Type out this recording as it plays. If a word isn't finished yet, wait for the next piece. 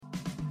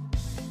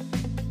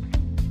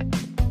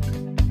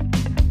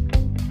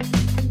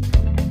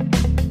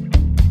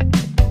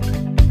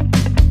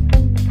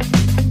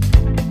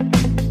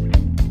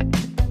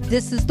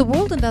This is the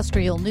World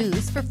Industrial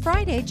News for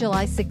Friday,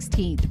 July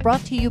 16th,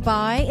 brought to you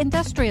by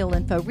Industrial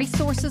Info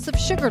Resources of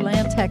Sugar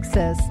Land,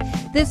 Texas.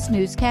 This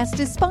newscast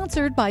is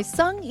sponsored by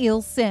Sung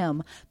Il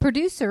Sim,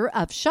 producer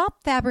of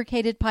shop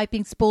fabricated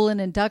piping spool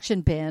and induction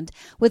bend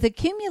with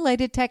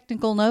accumulated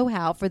technical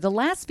know-how for the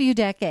last few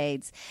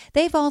decades.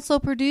 They've also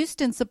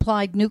produced and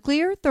supplied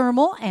nuclear,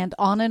 thermal, and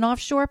on and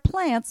offshore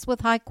plants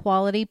with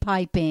high-quality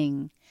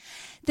piping.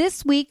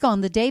 This week,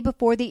 on the day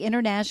before the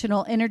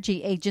International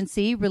Energy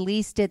Agency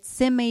released its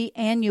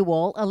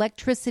semi-annual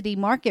electricity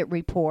market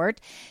report,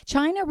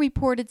 China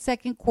reported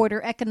second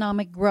quarter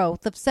economic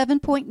growth of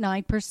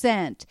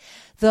 7.9%,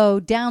 though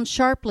down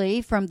sharply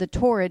from the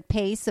torrid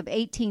pace of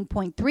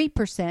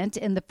 18.3%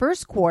 in the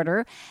first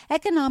quarter.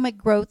 Economic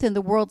growth in the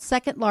world's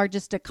second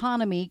largest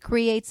economy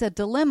creates a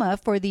dilemma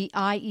for the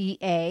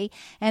IEA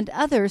and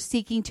others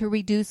seeking to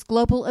reduce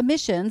global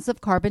emissions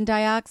of carbon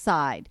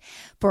dioxide.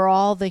 For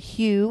all the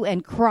hue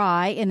and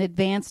cry in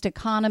advanced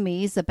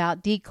economies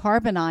about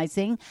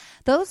decarbonizing,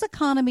 those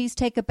economies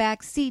take a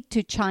back seat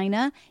to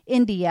China,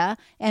 India,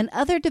 and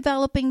other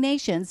developing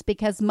nations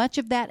because much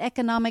of that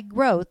economic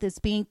growth is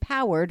being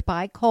powered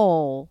by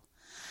coal.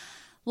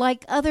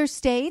 Like other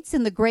states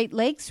in the Great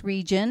Lakes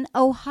region,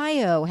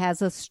 Ohio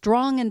has a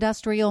strong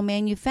industrial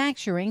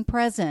manufacturing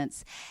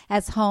presence.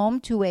 As home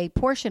to a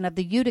portion of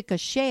the Utica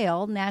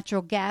Shale,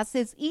 natural gas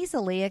is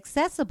easily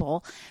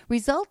accessible,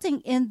 resulting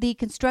in the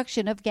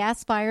construction of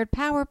gas-fired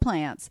power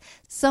plants,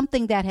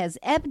 something that has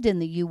ebbed in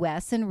the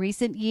U.S. in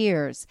recent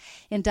years.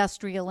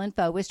 Industrial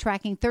Info is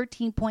tracking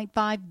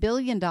 $13.5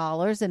 billion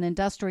in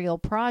industrial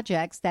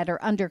projects that are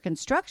under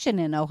construction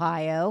in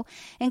Ohio,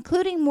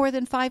 including more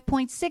than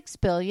 $5.6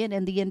 billion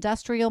in the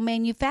industrial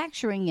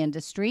manufacturing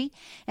industry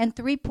and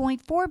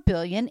 $3.4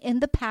 billion in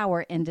the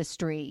power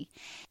industry.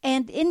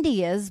 And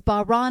India's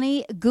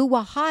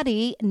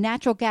Bharani-Guwahati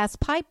natural gas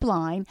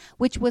pipeline,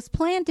 which was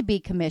planned to be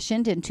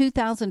commissioned in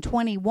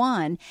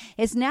 2021,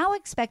 is now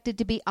expected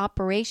to be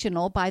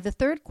operational by the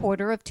third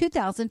quarter of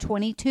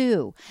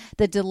 2022.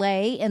 The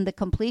delay in the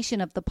completion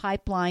of the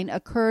pipeline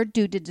occurred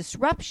due to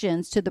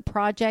disruptions to the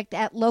project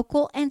at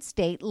local and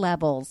state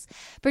levels.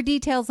 For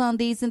details on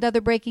these and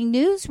other breaking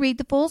news, read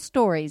the full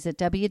stories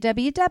at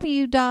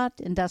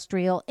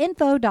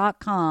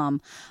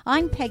www.industrialinfo.com.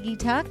 I'm Peggy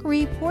Tuck,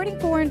 reporting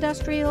for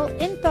Industrial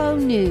Info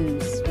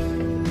News.